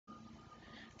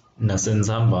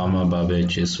Nasentsambama babe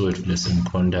Jesu wethu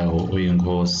lesimkhondayo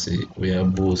uyinkosi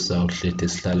uyabusa uhlete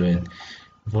esihlalweni.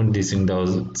 Mfundisi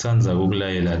ngidawuthanda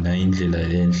ukukulayela na indlela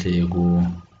enhle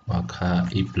yokwakha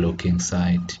i-blogging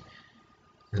site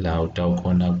la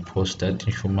utawukhona kuposta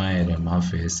tintshumayelo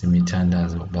amavesi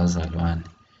imithandazo kubazalwane.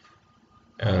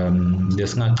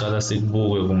 Lesingaqala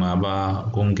sikubuke kungaba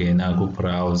kungena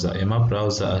ku-browser.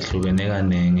 Ema-browser ahlukene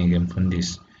kaningi ke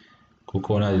mfundisi.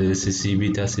 Kukhona lesi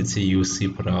sibita sithi UC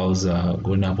browser,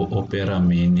 kunabo Opera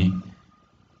Mini,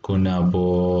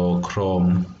 kunabo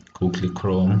Chrome, Google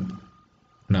Chrome,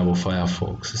 kunabo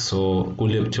Firefox. So ku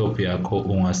laptop yakho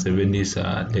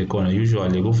ungasebenzisa le khona,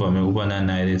 usually kuvame kuba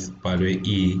nayo lesibhalwe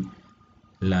E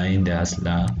la indas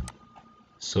la.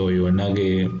 So yona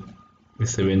ke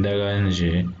isebenza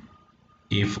kanje.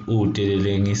 If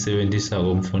utelele ngisebenzisa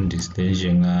komfundisi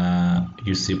lenjenga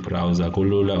UC browser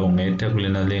kulula ungetha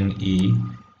kulena leng E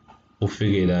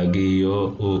ufike la kiyo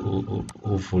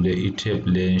uvule i-tab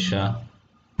lensha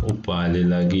ubhale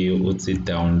la kiyo uthi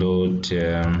download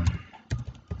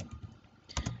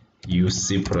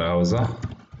UC browser,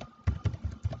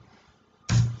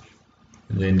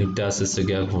 then litase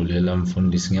sekuyakuvulela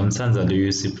mfundisi. Ngiyamthanda le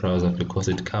UC browser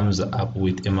because it comes up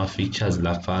with ama-features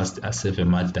la fast asave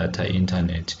ama-data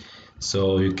internet.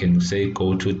 So you can say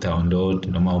go to download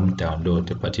noma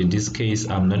download, but in this case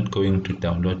I'm not going to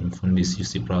download mfundisi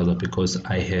UC browser because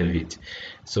I have it.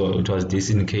 So it was this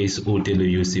in case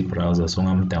utele UC browser, so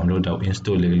ngam-download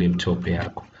install le laptop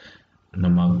yakho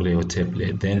noma kuleyo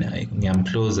tablet, then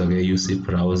ngiyamclose ke UC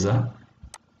browser.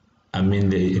 I mean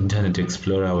the Internet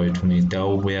Explorer wethu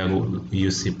ngidawubuya ku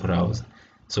UC browser.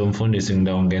 So mfundisi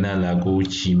ngidawungena la ku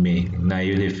Gmail,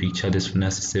 nayo le feature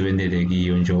lesifuna sisebenzele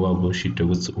kiyo njengoba kushido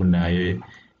ukuthi unayo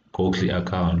Google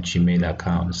account, Gmail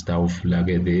account. Sitawuvula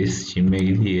ke this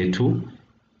Gmail yethu,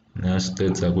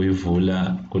 nasiceda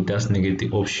kuyivula kodwa sinike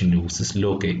i-option ukuthi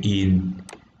siloge in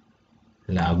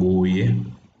la kuye.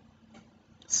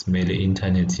 Simele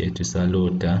internet yethu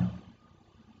isaloda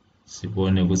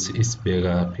sibone ukuthi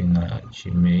isibeka phi nga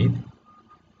Gmail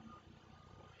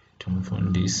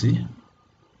mfundisi.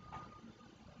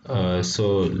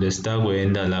 So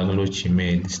lesitakwenda la kulo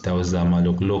Gmail sitawuzama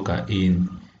lokuloga in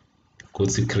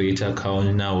kuthi create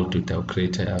account. Now uta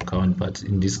create account, but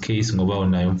in this case ngoba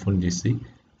unayo mfundisi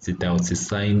sitawuthi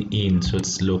sign in, so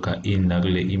siloga in la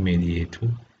kule email yethu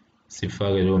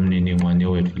sifake lo mniningwane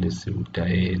wethu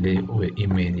lesiudayele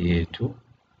we-email yethu.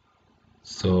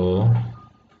 So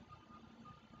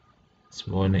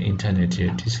sibone internet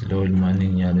yethu isiload manje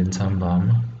nyalo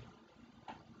ntsambama.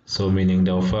 So mina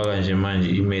ngidawufaka nje manje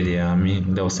email yami,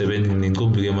 ngidawusebenzisa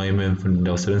ngincombi ke ma-email mfundisi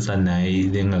ngidawusebenzisa naye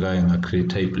lengakaye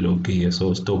nga-create i-blog ke,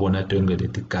 so sitobona tonke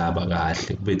leti gaba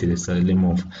kahle kubede lesalele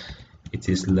emuva. It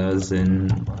is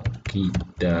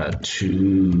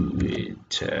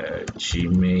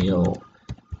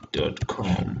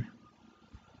lazenmakita2@gmail.com,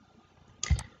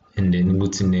 and then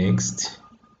ukuthi next.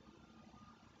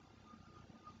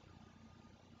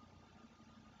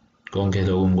 Konke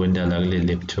lokho ngikwenda la kule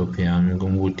laptop yami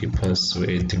kungukuthi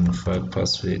password, ngifake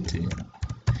password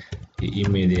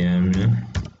i-email yami.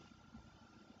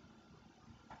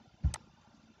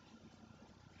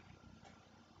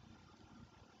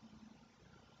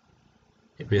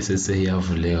 Bese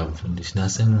seyavuleka mfundisi.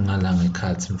 Nasengingala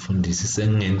ngekhathi mfundisi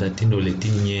sengingenta tinto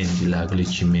letinyenti la kule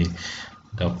Gmail.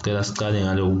 Ngicela siqale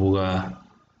ngalokubuka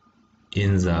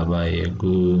indzaba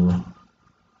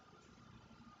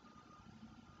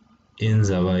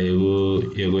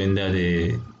yekwenta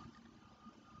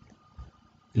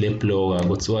le blogger,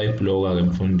 kuthiwa i-blogger ke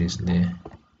mfundisi le.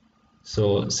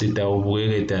 So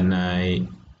sitawubukeketa nayi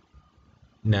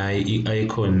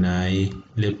i-icon nayi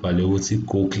lebhalwe ukuthi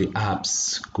Google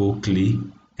Apps.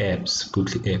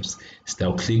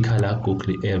 Sitawuklikha la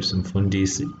Google Apps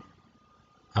mfundisi,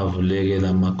 avuleke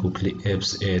lama Google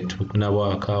Apps ethu. Kunabo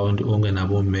account onke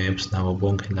nabo maps nabo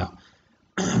bonke la.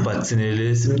 But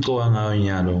sinele simcoka ngayo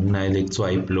nyalo kunayo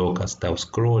lekuthiwa i-blogger.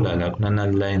 Sitawuscrolla la kunana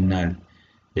line nali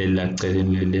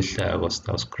lelaceleni lehlako,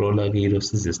 sitawuscrolla kilo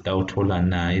size sitawuthola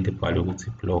nayi lebhalwe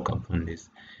ukuthi blogger mfundisi.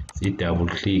 Si-double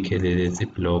click lelethi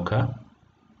blogger,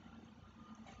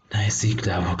 nayi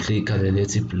si-double click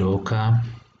lelethi blogger,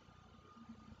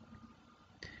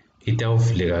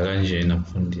 itawuvuleka kanjena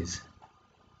mfundisi.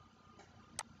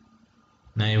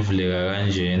 Nayivuleka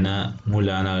kanjena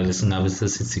mulana lesingabe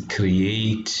sesithi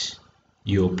create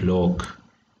your blog,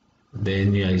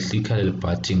 then uyayiklikha leli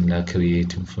button la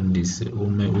create mfundisi.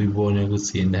 Uma uyibone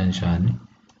ukuthi yenta njani,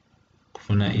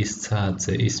 kufuna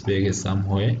isithathe isibeke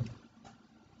somewhere.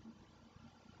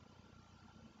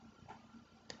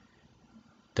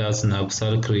 that's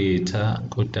nakusal creator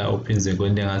kodwa uphinze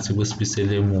kwento engathi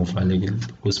kusibisele emuva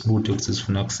kusibuthe ukuthi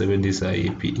sifuna ukusebenzisa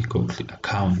yiphi i-Google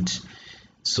account.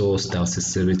 So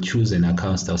choose an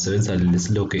account sitawusebenzisa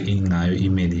lesiloge in ngayo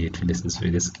email yethu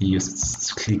lesivele sikiyo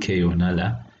siklikhe yona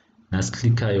la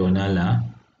nasiklikha yona la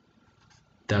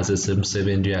dase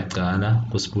semsebenzi uyaqala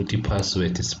kusibutha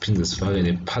i-password siphinde sifake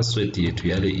le password yethu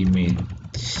yale email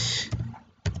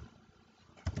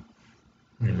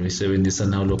uyisebenzisa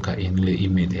naw logga in le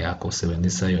email yakho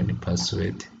usebenzisa yona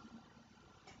i-password.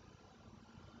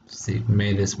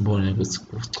 Sikumele sibone ukuthi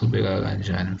kuchubeka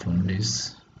kanjani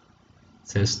mfundisi.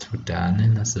 Sesitudane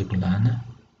nasekulana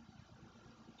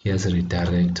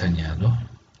yasiredirecta nyalo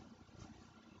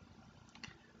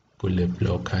kule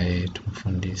blocker yethu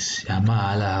mfundisi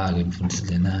yamahala ke mfundisi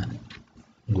lena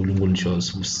uNkulunkulu nje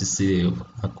usisile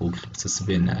kaGoogle ukuthi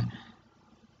sibe nayo.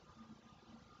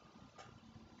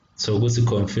 So ukuthi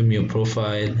confirm your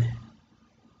profile,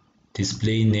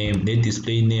 display name, le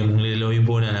display name ngilelo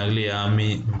uyibona nakule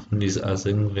yami mfundisi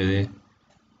asengivele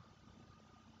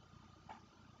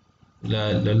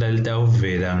la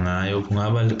litawuvela ngayo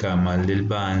kungaba ligama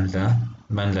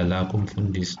lelibandla lakho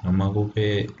mfundisi noma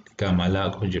kube igama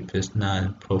lakho nje personal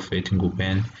prophet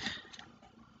ngubani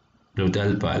lo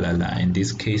talibhala la. In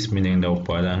this case mina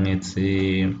ngidawubhala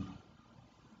ngithi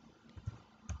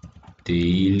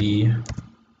daily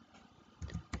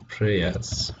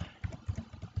prayers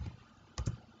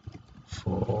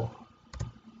for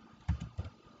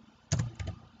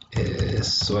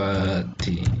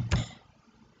Eswatini.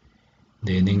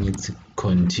 Then ngithi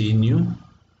continue,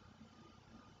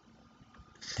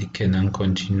 click and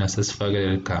continue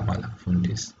sesifakele igama la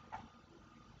mfundisi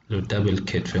lo double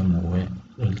khethwe nguwe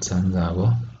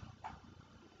olitsandzako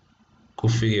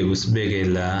kufike kusibeke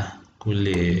la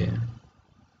kule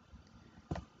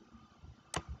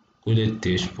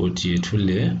dashboard yethu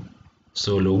le.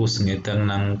 So lokho singeta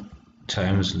kunang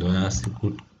times lona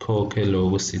sikukhokhe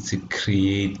lokho sithi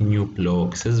create new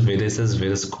blog sesivele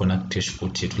sikhona ku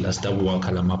dashboard yethu la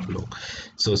sitakwakha lama blog.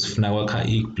 So sifuna kwakha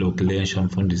i-blog lensha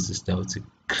mfundisi sitawuthi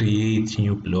create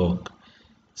new blog.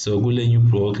 So kule new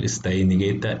blog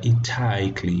sitayiniketa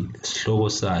i-title isihloko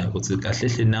sayo ukuthi kahle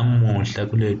hle namuhla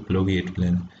kule blog yethu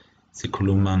lena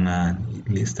sikhuluma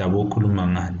ngani sitabokhuluma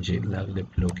ngani nje la kule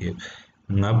blog yethu.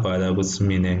 Ngabhala ukuthi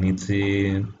mina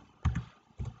ngithi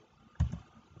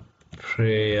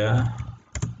prayer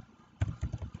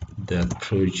that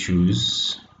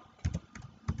produce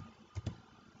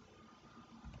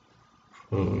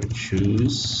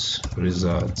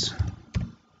results,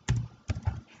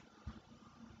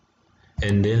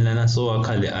 and then lana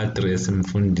sowakha le address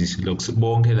mfundisi lokho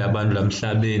bonke labantu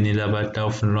lamhlabeni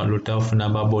lotawufuna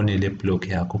babone le blog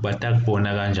yakho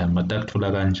batakubona kanjani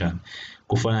batakuthola kanjani.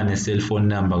 Kufana ne cell phone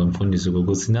number mfundisi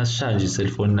ukuthi nasishaje cell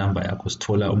phone number yakho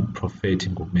sithola umprofeti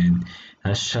ngumeni,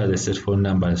 nasishaje cell phone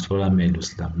number sithola Melu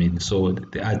Slamini. So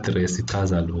the address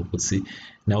ichaza lokho ukuthi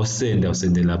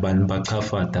usendela abantu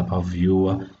bachafada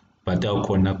baviewer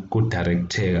batawukhona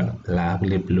kudirecteka la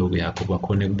kule blog yakho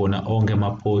bakhona kubona onke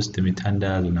ama-post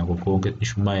imithandazo nako konke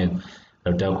ishumayelo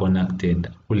lawutakhona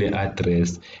kutenda kule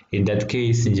address. In that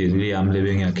case nje le yami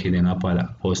lebe ngiyakhile ngabhala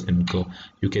post mco,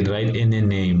 you can write any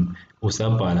name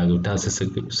usabhala ke uthase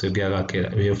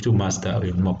sekuyakakhela. You have to master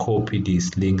copy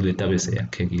this link letabe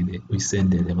seyakhekile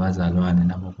uyisendele bazalwane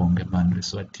nabo bonke abantu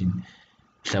eSwatini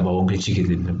mhlaba wonke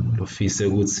jikelele lofise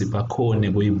ukuthi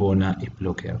bakhone kuyibona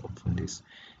iblog yakho mfundisi.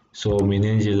 So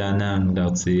mina nje lana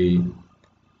ngidawuthi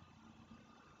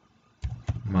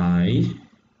my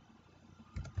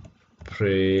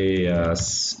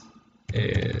prayers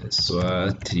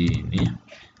Eswatini.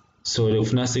 So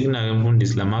lofuna sikunake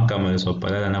mfundisi lamagama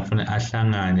leswabhala lana kufuna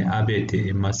ahlangane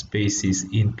abede ama-spaces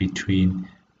in between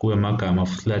kube magama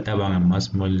futhi lataba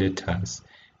ngama-small letters,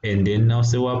 and then now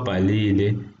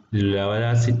sewabhalile lawa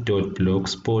lathi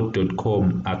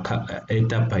 .blogspot.com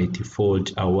eta by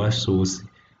default awasusi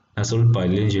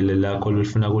nasolibhalile nje lelakho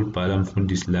lufuna kulibhala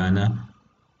mfundisi lana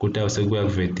kuta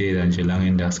sekuyakuvetela nje la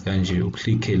ngendasi kanje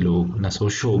uklikhe lokho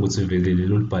nasoshow ukuthi vele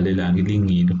lelo libhalela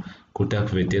ngilingilo kuta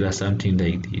kuvetela something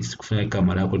like this. Kufuna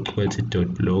igama lakho liqukethe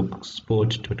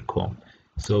 .blogspot.com.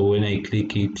 So when I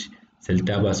click it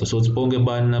selitaba so bonke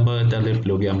abantu abakade le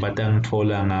blog yami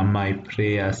batangithola ngama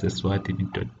prayers Eswatini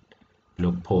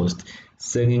blog post.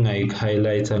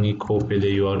 Sengingayi-highlighta ngicopy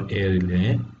le URL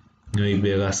le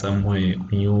ngiyoyibeka somewhere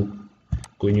new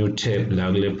tab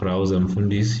la kule browser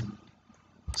mfundisi.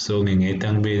 So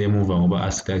ngingeta ngibele emuva ngoba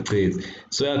asikaqedi.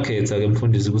 So yakhetha ke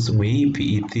mfundisi ukuthi nguyiphi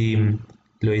i-theme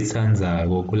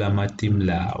loyithandzako kulama theme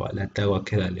lawa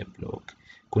latakwakhela le blog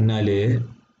kunale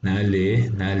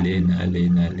nale.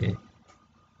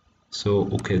 So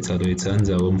ukhetha lo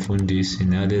ithanda komfundisi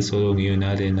naleso longiyo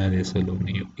naleso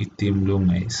longiyo i-theme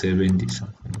longayisebenzisa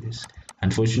mfundisi.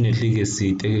 Unfortunately-ke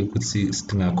side-ke ukuthi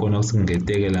singakhona ukuthi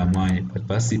singeteke lamanye but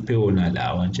basiphe wona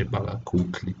lawa nje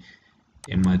baka-Google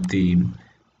ema-theme.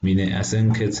 Mina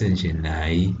asengikhethe nje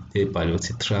nayi ebhalwe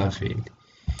ukuthi travel.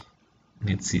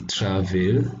 Ngithi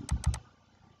travel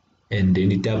and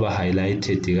then itaba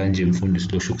highlighted kanje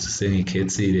mfundisi losho ukuthi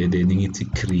sengikhethile then ngithi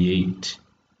create.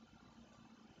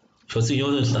 Shothi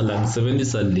ngiyohlala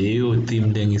ngisebenzisa leyo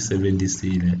theme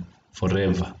lengiyisebenzisile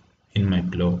forever in my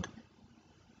blog.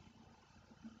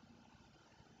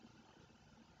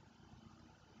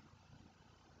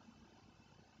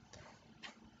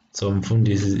 So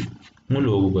mfundisi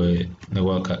nguloku-ke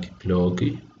ngokwakha iblog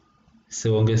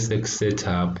sewonke set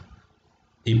up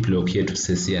iblog yethu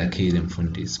sesiyakhile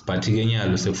mfundisi, but-ke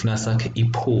nyalo sekufuna sakhe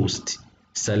i-post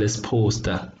sisale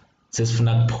siposta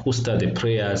sesifuna kuposta the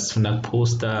prayers, sifuna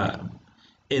kuposta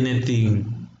anything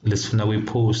lesifuna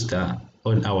kuyiposta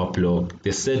on our blog.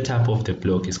 The setup of the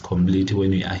blog is complete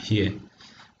when we are here,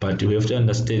 but we have to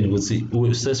understand ukuthi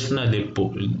sesifuna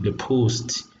le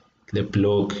post le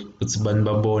blog ukuthi abantu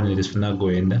babone lesifuna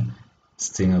kwenda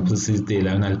sidinga ukuthi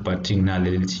sizitela kunalibutton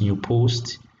nale lithi new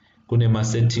post.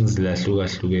 Kunema-settings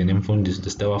lahlukahlukene mfundisi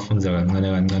lesitawafunza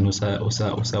kancane kancane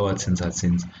usawathinza.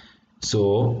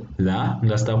 So la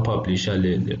ngasta publisher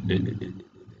le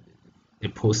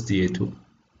post yethu.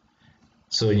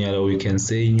 So nyalo we can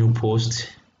say new post.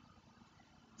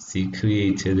 See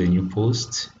created a new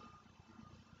post.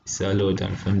 Isaload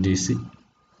mfundisi.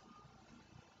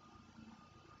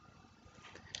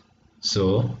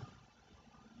 So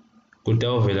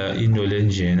kutawuvela into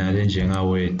lenjenga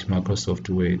Word, Microsoft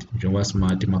Word, njengoba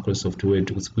smart Microsoft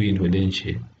Word ukuthi kuyinto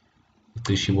lenje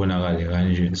icishe ibonakale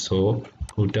kanje. So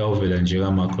kutawuvela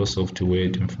njenga Microsoft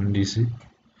Word mfundisi.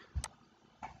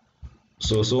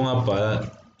 So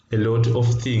ungabhala a lot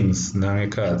of things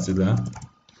nangekhathi la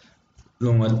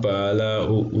ungabhala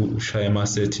ushaya ama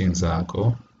settings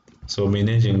akho. So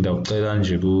mina nje ngidawucela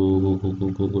nje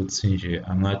ukuthi nje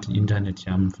angathi internet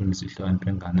yami mfundisi ihlakaniphe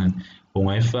kangakanani.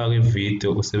 Ungayifaka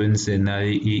ivideo usebenzise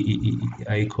nayo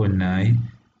i-icon nayi,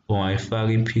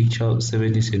 ungayifaka i-picture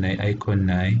usebenzise nayo i-icon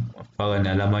nayi, ufaka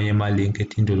nalamanye ama-link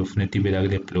ethi into lofuna tibela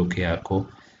kule blog yakho.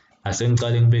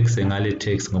 Asengicale ngibekise ngale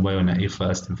text ngoba yona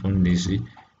i-fast mfundisi.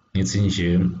 Ngithi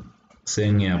nje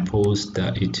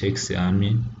sengiyaposta i-text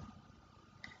yami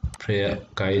prayer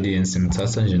guidance,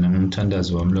 ngithatha nje nami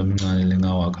umthandazo wami lomncane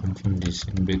lengawakha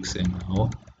mfundisi ngibekise ngawo.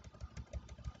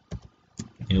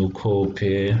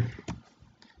 Ngiwukhophe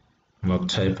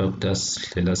ngokutype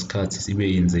kutasihlela isikhathi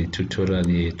sibe yenze i-tutorial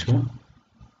yethu,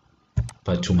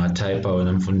 but ungatype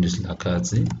wena mfundisi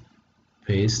lakhathi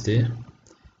paste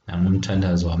nami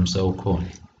umthandazo wami sawukhona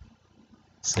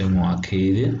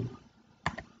sengiwakhile.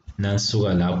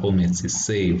 Nasuka lapho ngithi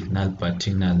save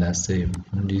nalibutton nala save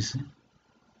mfundisi,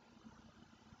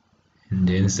 and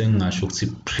then sengingasho ukuthi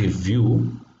preview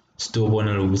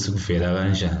sitobona ukuthi kuvela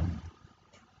kanjani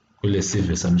kule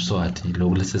CV samswati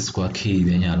lokho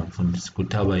lesesikwakhiile nyalo mfundisi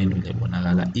kuthaba into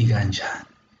lebonakala ikanjani.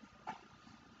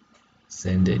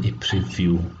 Sende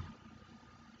i-preview.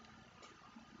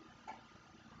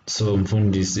 So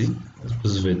mfundisi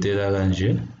kusivetela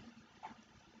kanje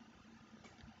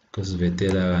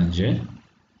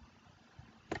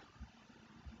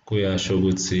kuyasho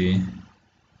ukuthi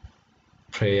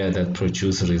prayer that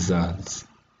produce results.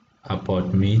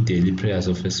 About me, daily prayers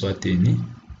of Eswatini.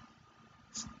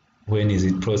 When is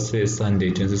it processed?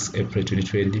 Sunday, 26 April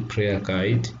 2020. Prayer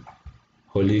guide.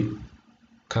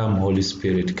 Come Holy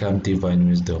Spirit, come divine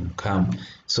wisdom, come.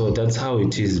 So that's how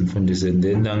it is mfundisi. And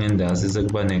then nangendazi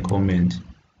sekuba ne-comment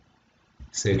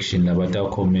section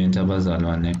labata comment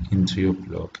abazalwane into your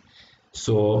blog.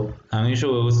 So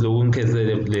angisho ukuthi lokhu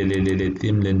ngikhethele le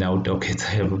theme le nawo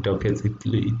utawukhetha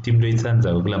i-theme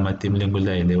loyithandayo kulama theme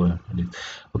lengulayele wona.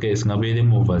 Okay, singabuyela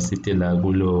emuva site la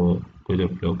kulo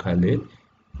blog le.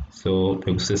 So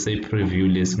bekusese i-preview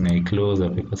lesingayiclose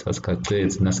because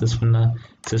asikaqedi nasesifuna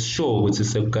sesishow ukuthi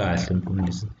sekukahle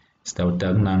mfundisi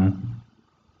sitawuta kunang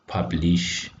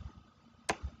publish.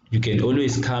 You can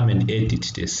always come and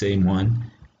edit the same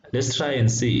one. Let's try and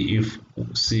see if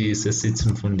sesithi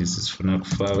mfundisi sifuna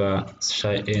kufaka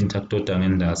sishaye enter kutoda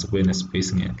ngendazi kwene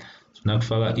space ngene sifuna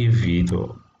kufaka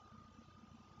i-video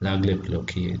la kule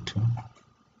blog yethu.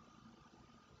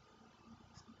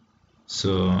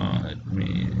 So let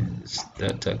me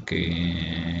start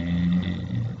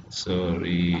again.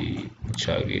 Sorry,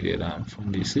 ngishakile la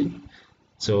mfundisi.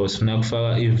 So sifuna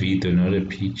kufaka i-video not a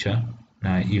picture.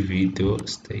 Na i-video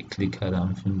stay click la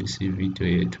mfundisi i-video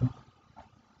yethu.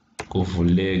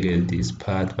 Kuvuleke this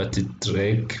part but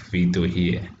drag video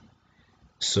here.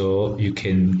 So you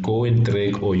can go and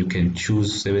drag, or you can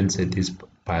choose 7 this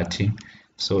button.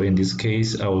 So in this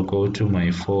case, I will go to my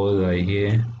folder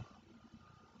here.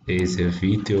 There is a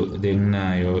video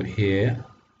now here.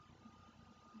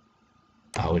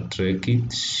 I will drag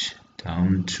it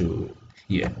down to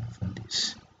here from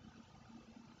this.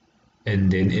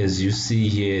 And then as you see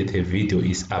here, the video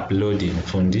is uploading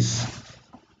from this.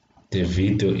 The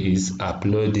video is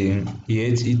uploading,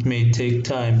 yet it may take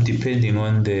time depending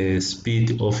on the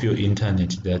speed of your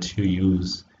internet that you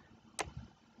use.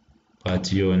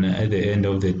 But at the end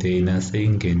of the day,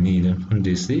 nothing can need from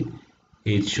this.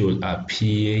 It should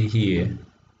appear here.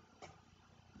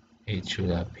 It should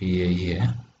appear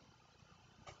here.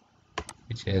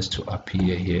 It has to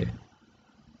appear here.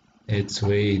 Let's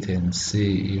wait and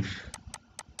see if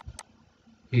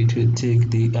it will take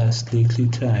the slightly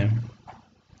time.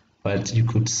 But you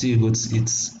could see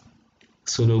it's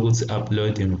sort of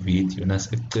uploading video. I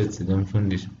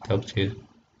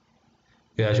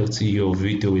should see your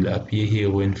video will appear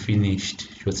here when finished.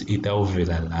 Should it over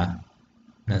la.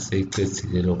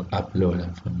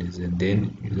 Upload from this, and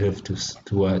then you have to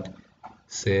what,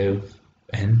 save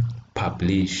and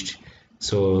published.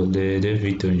 So the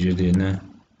video nje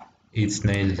it's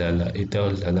nayidlala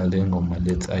itawudlala le ngoma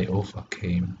let's I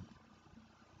overcame.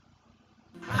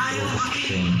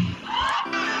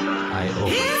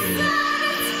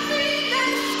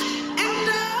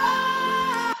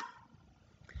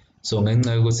 So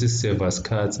ngenxa yokuthi siseva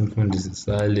sikhathi mfundisi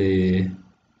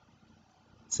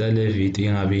sale video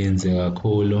ingabe yenze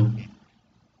kakhulu,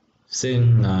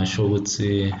 sengingasho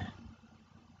ukuthi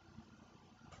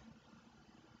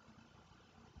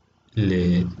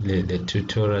le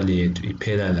tutorial yethu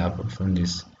iphela lapho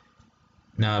mfundisi.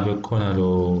 Nabe khona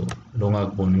lo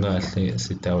ngakuboni kahle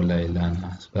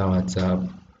sidawulayelana ka WhatsApp.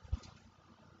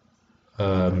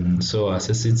 So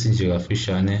asesithi nje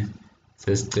kafishane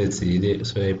sesicedzile,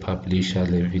 so yayipublisha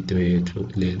le video yethu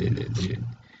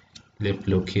le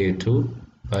blog yethu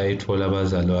bayithola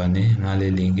abazalwane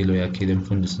ngale link lo yakhile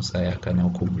mfundisi usayakha na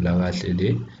ukhumbula kahle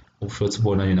le ukusho ukuthi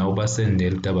bona nje nawo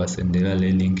basendela utabasendela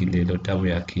le link lelo tabu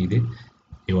yakhile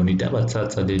yona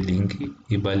itabathatha le link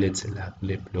ibalethe lapho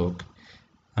le blog.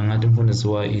 Angathi mfundisi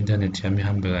wa internet yami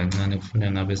ihambe kancane,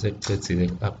 kufuna ngabe sekucedzile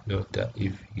ku-uploada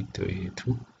ivideo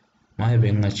yethu. Maye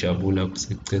bengingajabula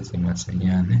kusecedze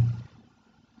masinyane.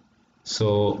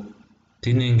 So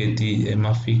tiningi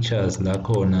ama-features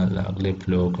lakhona la kule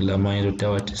blog lamanye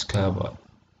utawa-discover.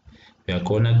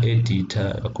 Uyakhona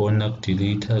ku-edita, uyakhona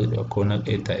ku-delete, uyakhona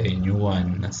ku-edda a new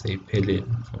one naseyiphelele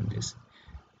mfundisi.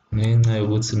 Ngenxa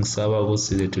yokuthi ngisaba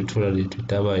ukuthi le tutorial yethu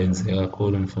itaba yenze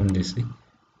kakhulu mfundisi,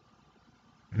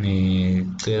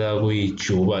 ngicela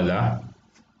kuyijuba la.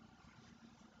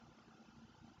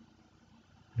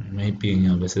 Maybe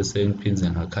ngiyabe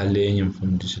sengiphinze ngakhalenye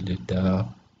mfundisi leta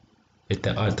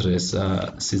address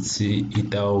sithi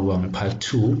itawuba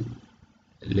part 2.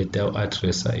 Leta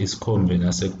address isikhombe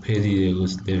nasekuphelile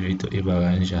ukuthi le video iba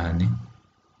kanjani.